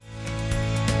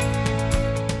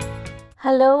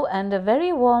Hello and a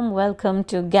very warm welcome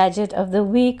to Gadget of the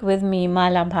Week with me,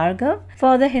 Mala Bhargav,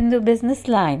 for the Hindu Business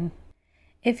Line.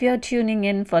 If you're tuning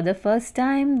in for the first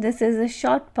time, this is a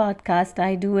short podcast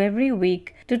I do every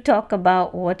week to talk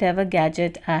about whatever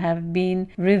gadget I have been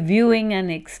reviewing and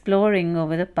exploring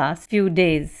over the past few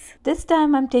days. This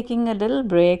time I'm taking a little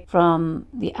break from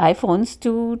the iPhones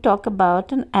to talk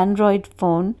about an Android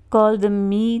phone called the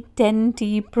Mi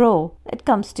 10T Pro. It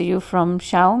comes to you from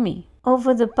Xiaomi.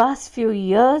 Over the past few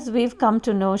years, we've come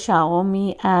to know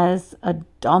Xiaomi as a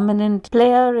dominant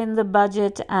player in the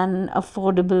budget and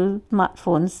affordable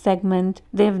smartphone segment.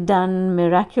 They've done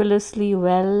miraculously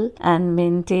well and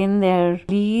maintained their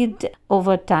lead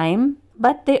over time.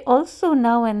 But they also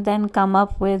now and then come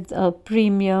up with a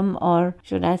premium, or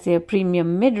should I say a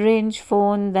premium mid-range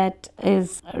phone that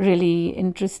is really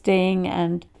interesting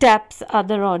and taps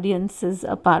other audiences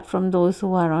apart from those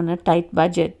who are on a tight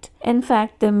budget. In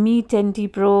fact, the Mi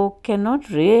 10T Pro cannot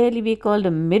really be called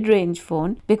a mid-range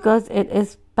phone because it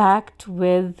is packed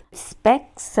with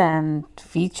specs and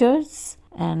features,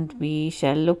 and we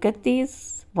shall look at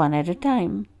these one at a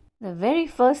time. The very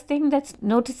first thing that's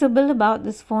noticeable about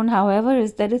this phone, however,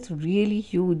 is that it's really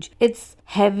huge. It's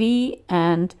heavy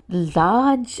and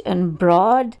large and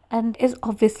broad and is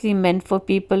obviously meant for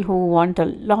people who want a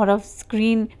lot of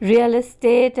screen real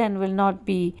estate and will not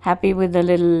be happy with a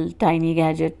little tiny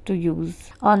gadget to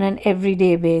use on an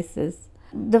everyday basis.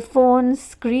 The phone's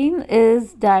screen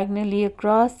is diagonally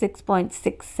across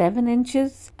 6.67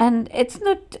 inches, and it's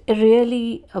not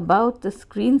really about the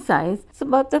screen size, it's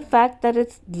about the fact that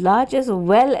it's large as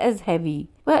well as heavy.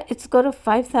 Well, it's got a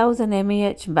 5000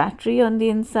 mAh battery on the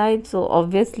inside, so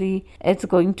obviously it's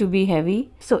going to be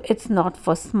heavy. So it's not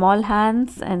for small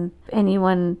hands, and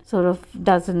anyone sort of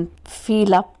doesn't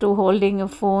feel up to holding a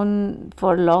phone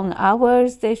for long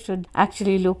hours, they should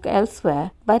actually look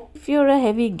elsewhere. But if you're a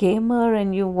heavy gamer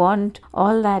and you want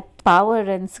all that power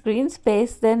and screen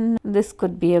space, then this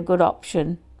could be a good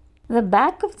option. The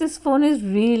back of this phone is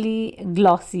really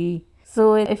glossy.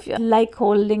 So if you like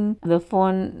holding the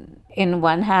phone in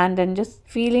one hand and just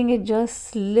feeling it just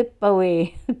slip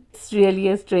away, it's really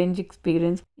a strange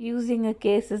experience. Using a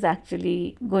case is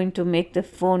actually going to make the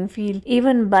phone feel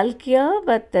even bulkier,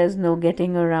 but there's no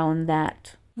getting around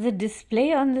that. The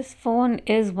display on this phone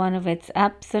is one of its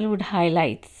absolute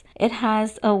highlights. It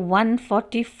has a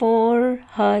 144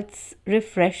 Hz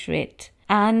refresh rate.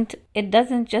 And it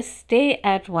doesn't just stay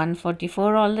at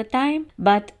 144 all the time,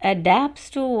 but adapts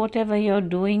to whatever you're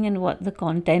doing and what the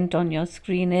content on your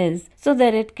screen is, so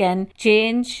that it can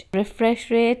change refresh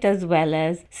rate as well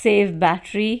as save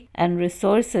battery and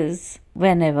resources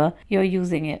whenever you're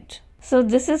using it. So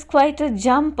this is quite a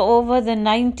jump over the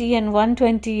 90 and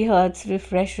 120 Hz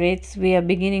refresh rates we are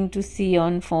beginning to see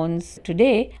on phones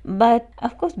today. But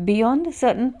of course, beyond a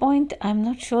certain point, I'm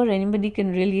not sure anybody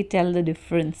can really tell the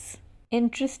difference.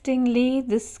 Interestingly,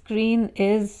 this screen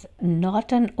is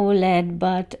not an OLED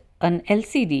but an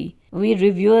LCD. We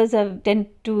reviewers tend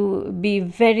to be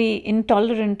very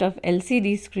intolerant of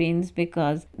LCD screens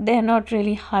because they're not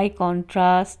really high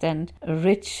contrast and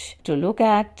rich to look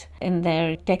at in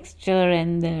their texture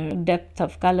and their depth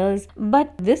of colors.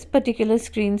 But this particular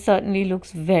screen certainly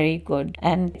looks very good,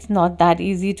 and it's not that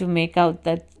easy to make out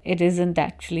that it isn't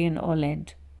actually an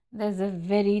OLED. There's a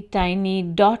very tiny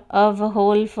dot of a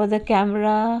hole for the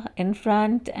camera in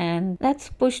front, and that's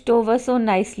pushed over so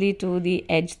nicely to the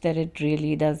edge that it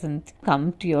really doesn't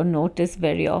come to your notice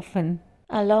very often.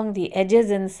 Along the edges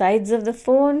and sides of the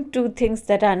phone, two things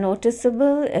that are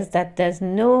noticeable is that there's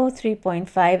no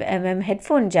 3.5mm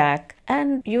headphone jack.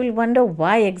 And you'll wonder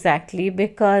why exactly,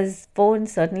 because phone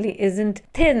certainly isn't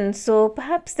thin, so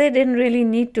perhaps they didn't really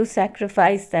need to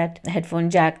sacrifice that headphone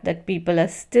jack that people are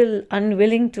still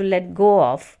unwilling to let go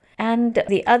of. And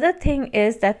the other thing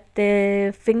is that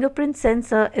the fingerprint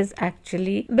sensor is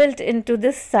actually built into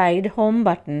this side home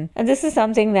button. And this is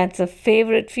something that's a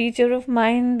favorite feature of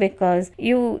mine because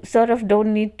you sort of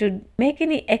don't need to make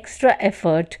any extra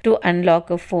effort to unlock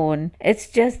a phone. It's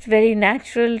just very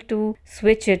natural to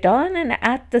switch it on and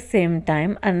at the same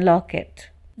time unlock it.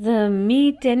 The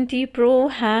Mi 10T Pro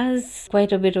has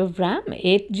quite a bit of RAM,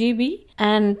 8GB,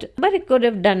 but it could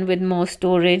have done with more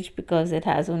storage because it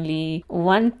has only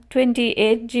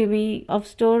 128GB of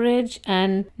storage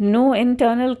and no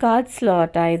internal card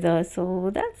slot either,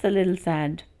 so that's a little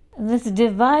sad. This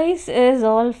device is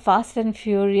all fast and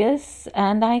furious,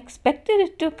 and I expected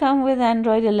it to come with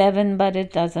Android 11, but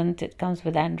it doesn't. It comes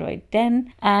with Android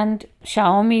 10 and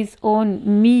Xiaomi's own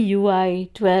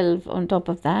MIUI 12 on top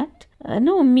of that.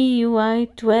 No,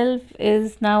 MIUI 12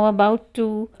 is now about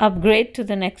to upgrade to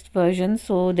the next version,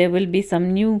 so there will be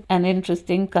some new and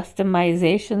interesting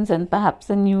customizations and perhaps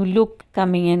a new look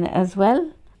coming in as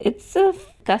well. It's a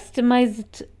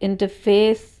customized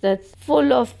interface that's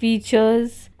full of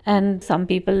features, and some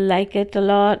people like it a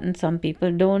lot and some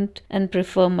people don't and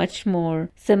prefer much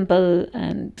more simple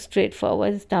and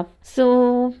straightforward stuff.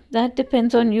 So that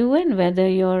depends on you and whether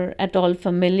you're at all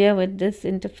familiar with this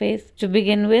interface to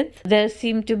begin with. There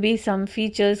seem to be some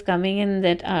features coming in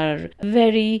that are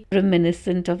very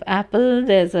reminiscent of Apple.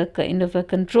 There's a kind of a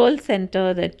control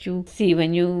center that you see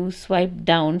when you swipe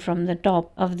down from the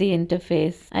top of the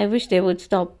interface. I wish they would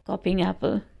stop copying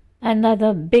Apple.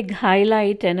 Another big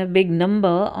highlight and a big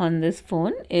number on this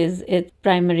phone is its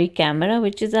primary camera,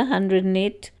 which is a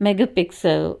 108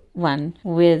 megapixel one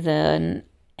with an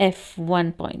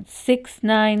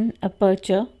f1.69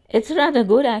 aperture. It's rather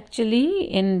good actually.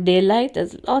 In daylight,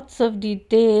 there's lots of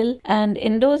detail, and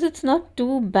indoors it's not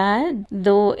too bad.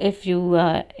 Though if you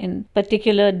are in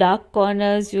particular dark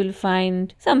corners, you'll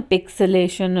find some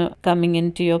pixelation coming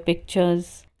into your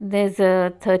pictures. There's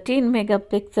a 13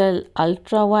 megapixel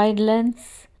ultra wide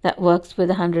lens that works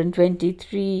with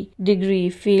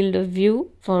 123-degree field of view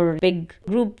for big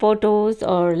group photos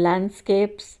or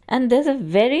landscapes. And there's a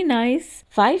very nice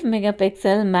 5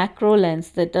 megapixel macro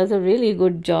lens that does a really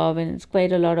good job, and it's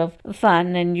quite a lot of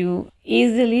fun, and you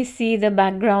easily see the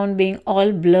background being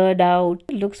all blurred out.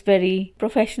 It looks very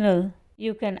professional.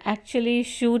 You can actually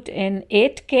shoot in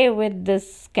 8K with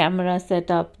this camera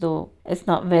setup, though it's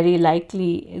not very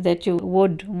likely that you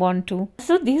would want to.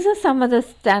 So these are some of the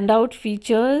standout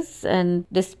features, and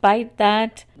despite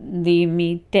that, the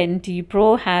Mi 10T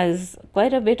Pro has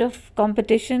quite a bit of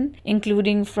competition,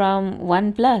 including from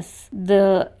OnePlus.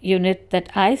 The unit that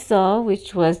I saw,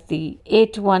 which was the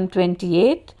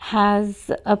 8128, has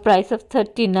a price of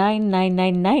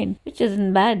 $39,999, which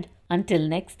isn't bad. Until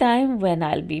next time, when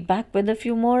I'll be back with a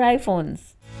few more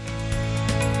iPhones.